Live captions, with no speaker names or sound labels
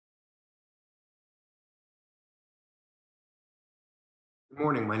Good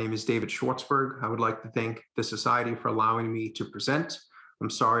morning. My name is David Schwartzberg. I would like to thank the Society for allowing me to present. I'm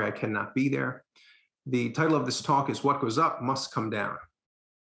sorry I cannot be there. The title of this talk is What Goes Up Must Come Down.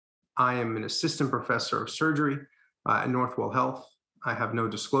 I am an assistant professor of surgery at Northwell Health. I have no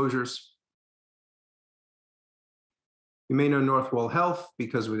disclosures. You may know Northwell Health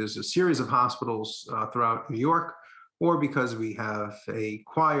because there's a series of hospitals throughout New York, or because we have a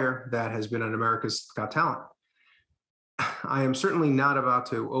choir that has been on America's Got Talent. I am certainly not about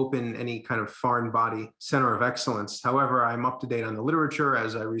to open any kind of foreign body center of excellence. However, I'm up to date on the literature,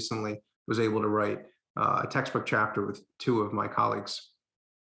 as I recently was able to write a textbook chapter with two of my colleagues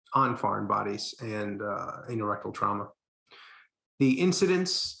on foreign bodies and anorectal trauma. The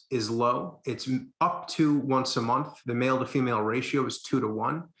incidence is low. It's up to once a month. The male to female ratio is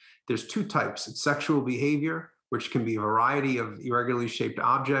 2-to-1. There's two types. It's sexual behavior, which can be a variety of irregularly shaped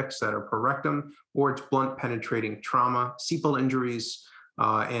objects that are per rectum, or it's blunt penetrating trauma. Sepal injuries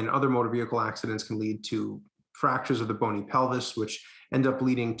and other motor vehicle accidents can lead to fractures of the bony pelvis, which end up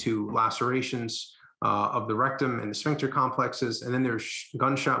leading to lacerations of the rectum and the sphincter complexes. And then there's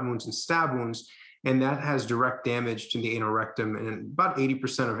gunshot wounds and stab wounds, and that has direct damage to the anorectum. And about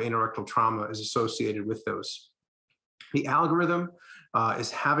 80% of anorectal trauma is associated with those. The algorithm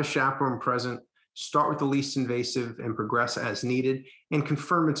is have a chaperone present, start with the least invasive and progress as needed, and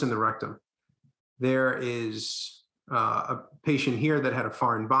confirm it's in the rectum. There is a patient here that had a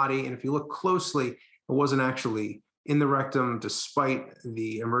foreign body, and if you look closely, it wasn't actually in the rectum despite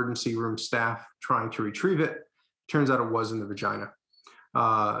the emergency room staff trying to retrieve it. Turns out it was in the vagina.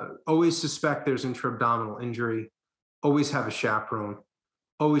 Always suspect there's intra-abdominal injury. Always have a chaperone.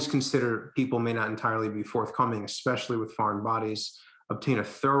 Always consider people may not entirely be forthcoming, especially with foreign bodies. Obtain a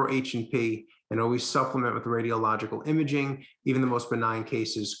thorough H&P, and always supplement with radiological imaging. Even the most benign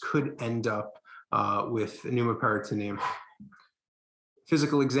cases could end up with pneumoperitoneum.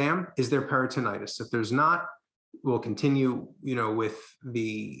 Physical exam, is there peritonitis? If there's not, we'll continue with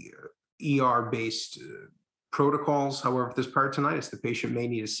the ER-based protocols. However, if there's peritonitis, the patient may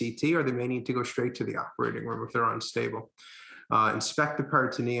need a CT, or they may need to go straight to the operating room if they're unstable. Inspect the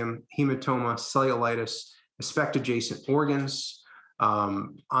peritoneum, hematoma, cellulitis, inspect adjacent organs.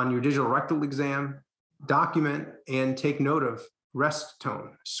 On your digital rectal exam, document and take note of rest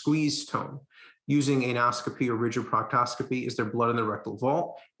tone, squeeze tone. Using anoscopy or rigid proctoscopy, is there blood in the rectal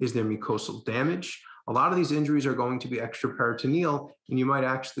vault? Is there mucosal damage? A lot of these injuries are going to be extraperitoneal, and you might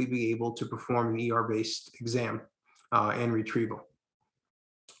actually be able to perform an ER-based exam and retrieval.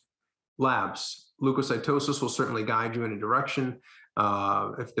 Labs. Leukocytosis will certainly guide you in a direction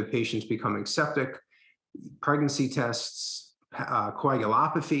if the patient's becoming septic. Pregnancy tests,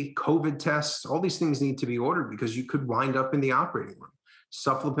 coagulopathy, COVID tests, all these things need to be ordered because you could wind up in the operating room.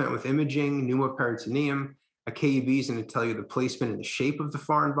 Supplement with imaging, pneumoperitoneum. A KUB is going to tell you the placement and the shape of the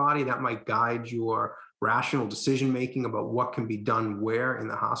foreign body. That might guide your rational decision-making about what can be done where in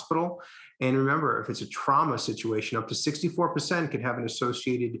the hospital. And remember, if it's a trauma situation, up to 64% could have an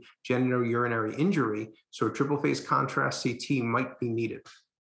associated genitourinary injury, so a triple phase contrast CT might be needed.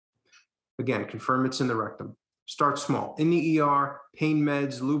 Again, confirm it's in the rectum. Start small. In the ER, pain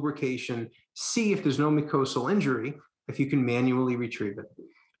meds, lubrication. See if there's no mucosal injury, if you can manually retrieve it.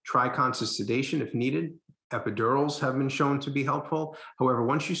 Try conscious sedation if needed. Epidurals have been shown to be helpful. However,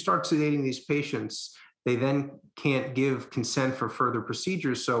 once you start sedating these patients, they then can't give consent for further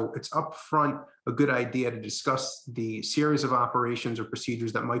procedures. So it's upfront a good idea to discuss the series of operations or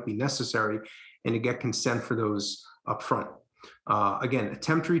procedures that might be necessary and to get consent for those upfront. Again,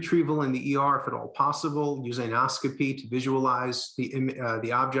 attempt retrieval in the ER if at all possible. Use anoscopy to visualize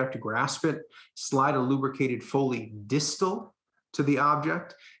the object, to grasp it. Slide a lubricated Foley distal to the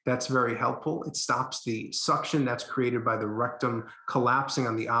object. That's very helpful. It stops the suction that's created by the rectum collapsing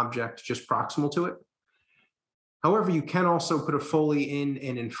on the object just proximal to it. However, you can also put a Foley in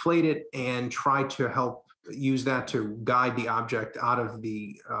and inflate it and try to help use that to guide the object out of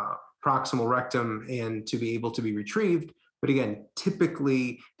the proximal rectum and to be able to be retrieved. But again,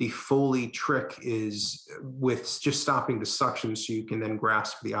 typically the Foley trick is with just stopping the suction so you can then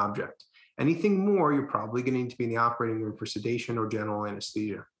grasp the object. Anything more, you're probably going to need to be in the operating room for sedation or general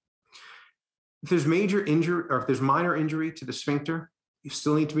anesthesia. If there's major injury, or if there's minor injury to the sphincter, you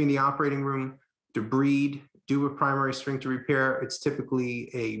still need to be in the operating room to debride, do a primary sphincter repair. It's typically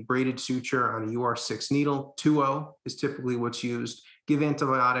a braided suture on a UR6 needle. 2O is typically what's used. Give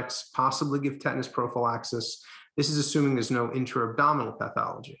antibiotics, possibly give tetanus prophylaxis. This is assuming there's no intra-abdominal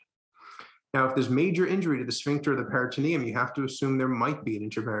pathology. Now, if there's major injury to the sphincter of the peritoneum, you have to assume there might be an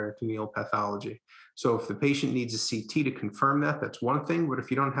intraperitoneal pathology. So if the patient needs a CT to confirm that, that's one thing. But if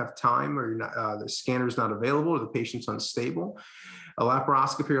you don't have time, or the scanner is not available, or the patient's unstable, A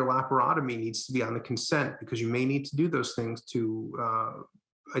laparoscopy or laparotomy needs to be on the consent because you may need to do those things to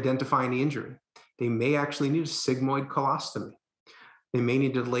identify any injury. They may actually need a sigmoid colostomy. They may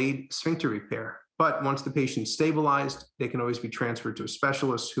need delayed sphincter repair. But once the patient's stabilized, they can always be transferred to a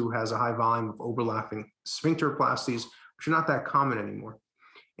specialist who has a high volume of overlapping sphincteroplasties, which are not that common anymore.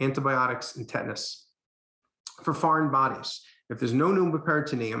 Antibiotics and tetanus. For foreign bodies, if there's no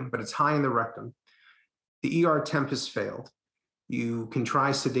pneumoperitoneum, but it's high in the rectum, the ER temp has failed. You can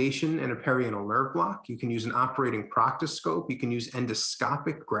try sedation and a perianal nerve block. You can use an operating proctoscope. You can use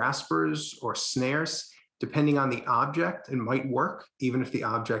endoscopic graspers or snares. Depending on the object, it might work, even if the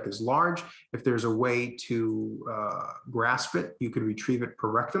object is large. If there's a way to grasp it, you could retrieve it per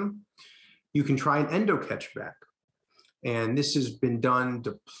rectum. You can try an endo-catch bag. And this has been done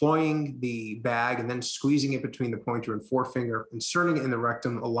deploying the bag and then squeezing it between the pointer and forefinger, inserting it in the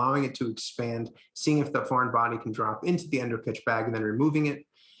rectum, allowing it to expand, seeing if the foreign body can drop into the endo-catch bag and then removing it.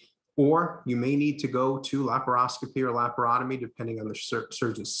 Or you may need to go to laparoscopy or laparotomy, depending on the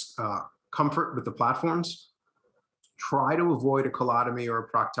surgeon's comfort with the platforms. Try to avoid a colotomy or a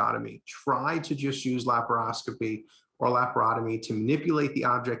proctotomy. Try to just use laparoscopy or laparotomy to manipulate the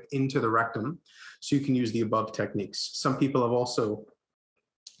object into the rectum so you can use the above techniques. Some people have also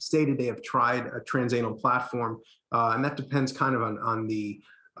stated they have tried a transanal platform, and that depends kind of on the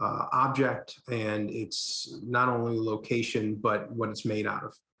object and its not only location, but what it's made out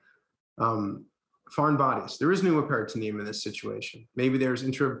of. Foreign bodies. There is pneumoperitoneum in this situation. Maybe there's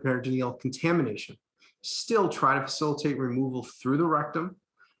intraperitoneal contamination. Still try to facilitate removal through the rectum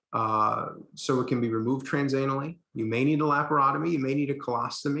so it can be removed transanally. You may need a laparotomy. You may need a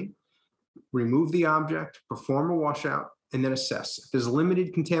colostomy. Remove the object, perform a washout, and then assess. If there's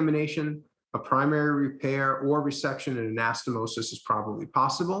limited contamination, a primary repair or resection and anastomosis is probably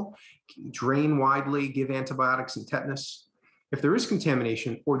possible. Drain widely, give antibiotics and tetanus. If there is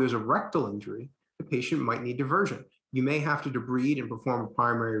contamination or there's a rectal injury, the patient might need diversion. You may have to debride and perform a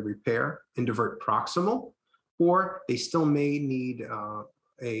primary repair and divert proximal, or they still may need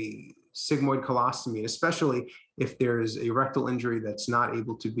a sigmoid colostomy, and especially if there's a rectal injury that's not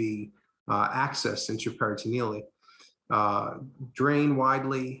able to be accessed intraperitoneally. Drain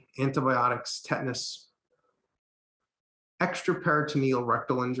widely, antibiotics, tetanus. Extraperitoneal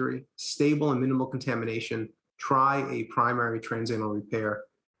rectal injury, stable and minimal contamination. Try a primary transanal repair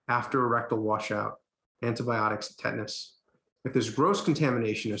after a rectal washout, antibiotics, tetanus. If there's gross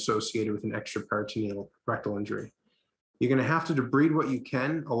contamination associated with an extraperitoneal rectal injury, you're going to have to debride what you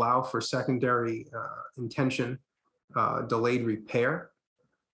can, allow for secondary intention, delayed repair,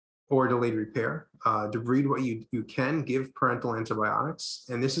 debride what you can, give parenteral antibiotics.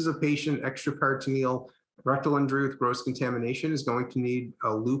 And this is a patient, extraperitoneal rectal injury with gross contamination is going to need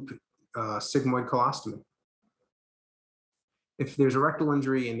a loop sigmoid colostomy. If there's a rectal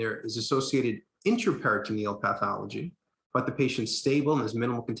injury and there is associated intraperitoneal pathology, but the patient's stable and there's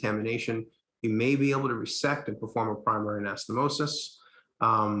minimal contamination, you may be able to resect and perform a primary anastomosis.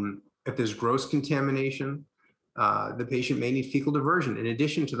 If there's gross contamination, the patient may need fecal diversion in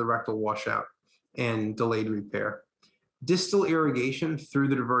addition to the rectal washout and delayed repair. Distal irrigation through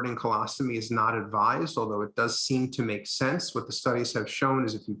the diverting colostomy is not advised, although it does seem to make sense. What the studies have shown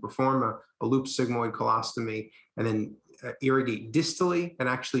is if you perform a loop sigmoid colostomy and then irrigate distally, it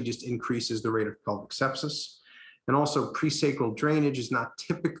actually just increases the rate of pelvic sepsis. And also presacral drainage is not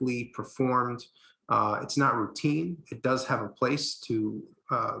typically performed. It's not routine. It does have a place to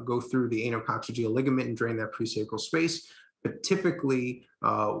go through the anococcygeal ligament and drain that presacral space, but typically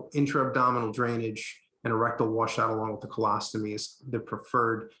intra-abdominal drainage and a rectal washout along with the colostomy is the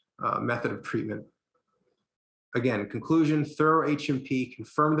preferred method of treatment. Again, conclusion, thorough H&P,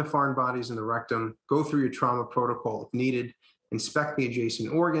 confirm the foreign bodies in the rectum, go through your trauma protocol if needed, inspect the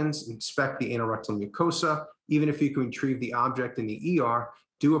adjacent organs, inspect the anorectal mucosa. Even if you can retrieve the object in the ER,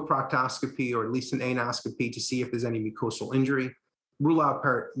 do a proctoscopy or at least an anoscopy to see if there's any mucosal injury, rule out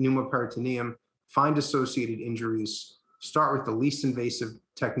pneumoperitoneum, find associated injuries, start with the least invasive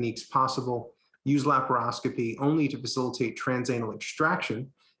techniques possible, use laparoscopy only to facilitate transanal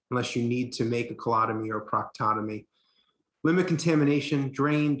extraction unless you need to make a colotomy or a proctotomy. Limit contamination,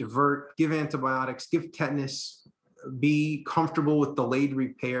 drain, divert, give antibiotics, give tetanus, be comfortable with delayed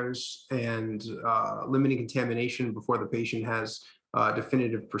repairs and limiting contamination before the patient has a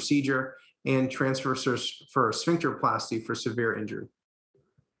definitive procedure, and transfer for sphincteroplasty for severe injury.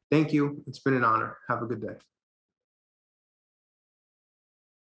 Thank you. It's been an honor. Have a good day.